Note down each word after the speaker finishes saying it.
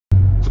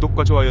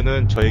구독과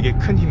좋아요는 저에게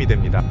큰 힘이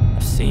됩니다.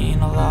 I've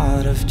seen a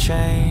lot of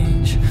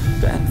change,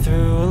 been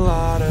through a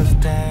lot of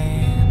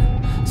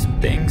pain. Some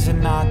things are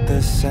not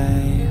the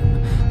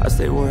same as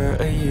they were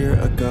a year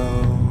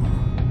ago,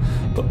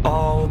 but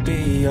all will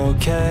be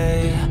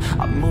okay.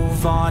 I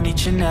move on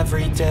each and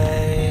every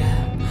day.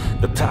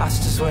 The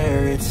past is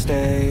where it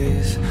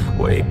stays,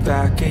 way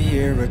back a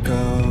year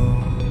ago.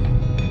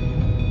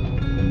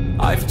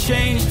 I've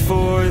changed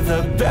for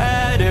the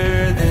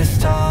better this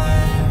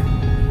time.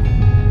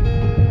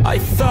 I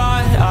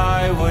thought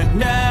I would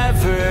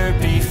never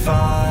be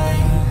fine.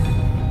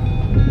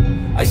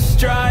 I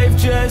strive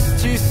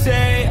just to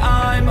say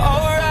I'm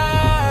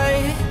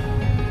alright,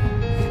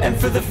 and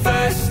for the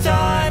first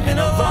time in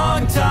a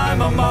long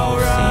time I'm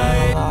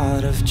alright. Seen a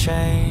lot of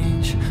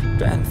change,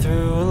 been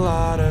through a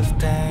lot of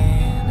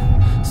pain.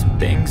 Some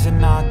things are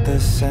not the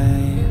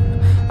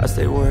same as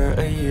they were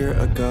a year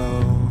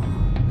ago,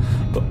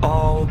 but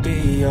all will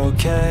be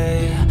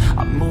okay.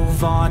 I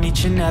move on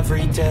each and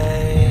every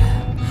day.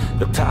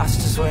 The past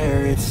is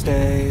where it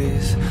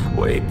stays,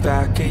 way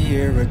back a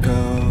year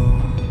ago.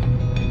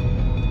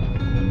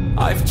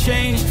 I've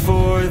changed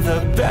for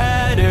the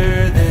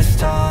better this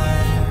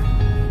time.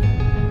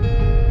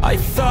 I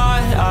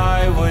thought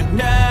I would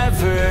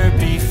never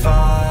be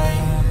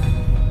fine.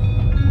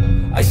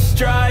 I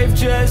strive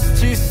just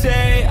to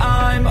say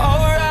I'm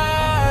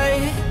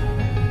alright,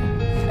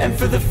 and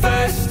for the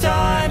first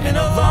time in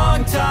a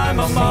long time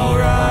I'm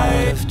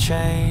alright. I've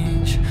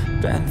changed,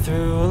 been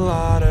through a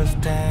lot of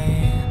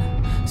pain.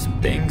 Some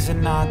things are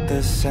not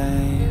the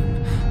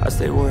same as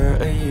they were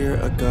a year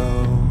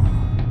ago,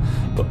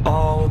 but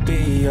all will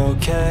be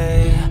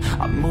okay.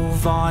 I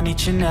move on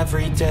each and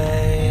every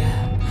day.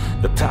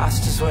 The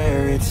past is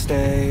where it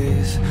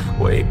stays,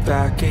 way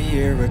back a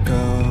year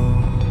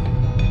ago.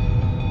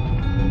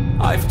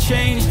 I've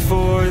changed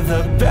for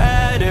the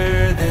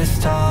better this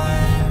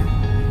time.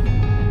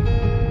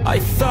 I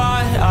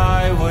thought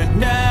I would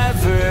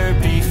never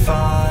be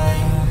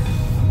fine.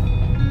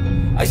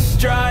 I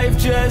strive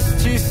just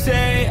to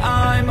say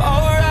I'm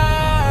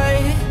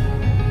alright,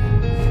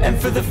 and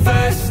for the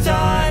first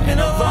time in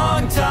a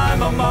long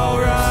time I'm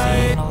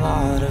alright. Seen a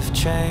lot of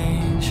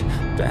change,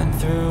 been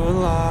through a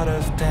lot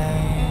of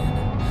pain.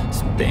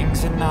 Some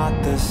things are not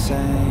the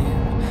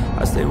same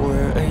as they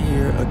were a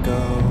year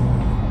ago,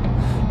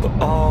 but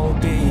all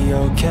will be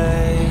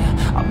okay.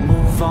 I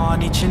move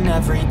on each and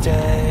every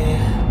day.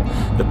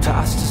 The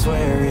past is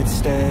where it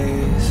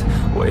stays,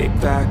 way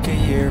back a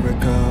year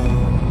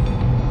ago.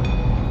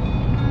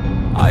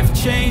 I've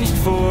changed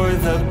for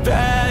the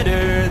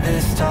better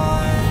this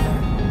time.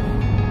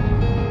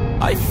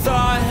 I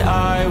thought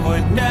I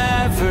would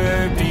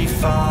never be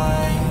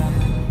fine.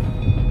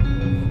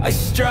 I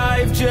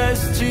strive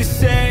just to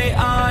say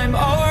I'm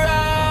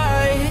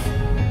alright,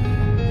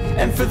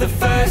 and for the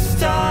first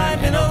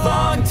time in a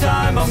long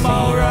time I'm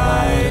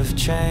alright. I've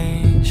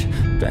changed,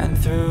 been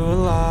through a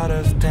lot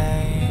of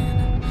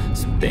pain.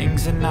 Some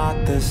things are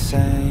not the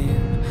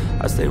same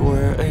as they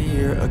were a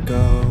year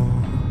ago,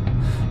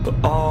 but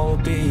all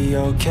will be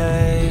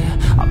okay.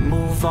 I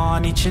move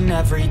on each and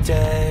every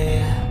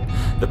day.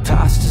 The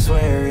past is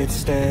where it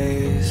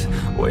stays,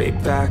 way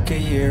back a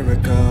year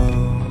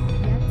ago.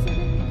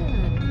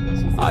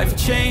 I've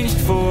changed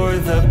for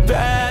the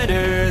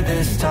better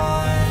this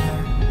time.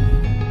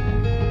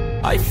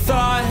 I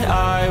thought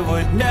I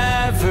would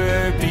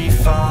never be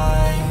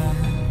fine.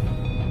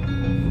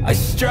 I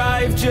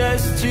strive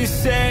just to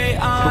say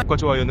I'm. 구독과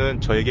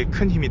좋아요는 저에게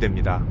큰 힘이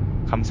됩니다.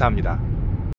 감사합니다.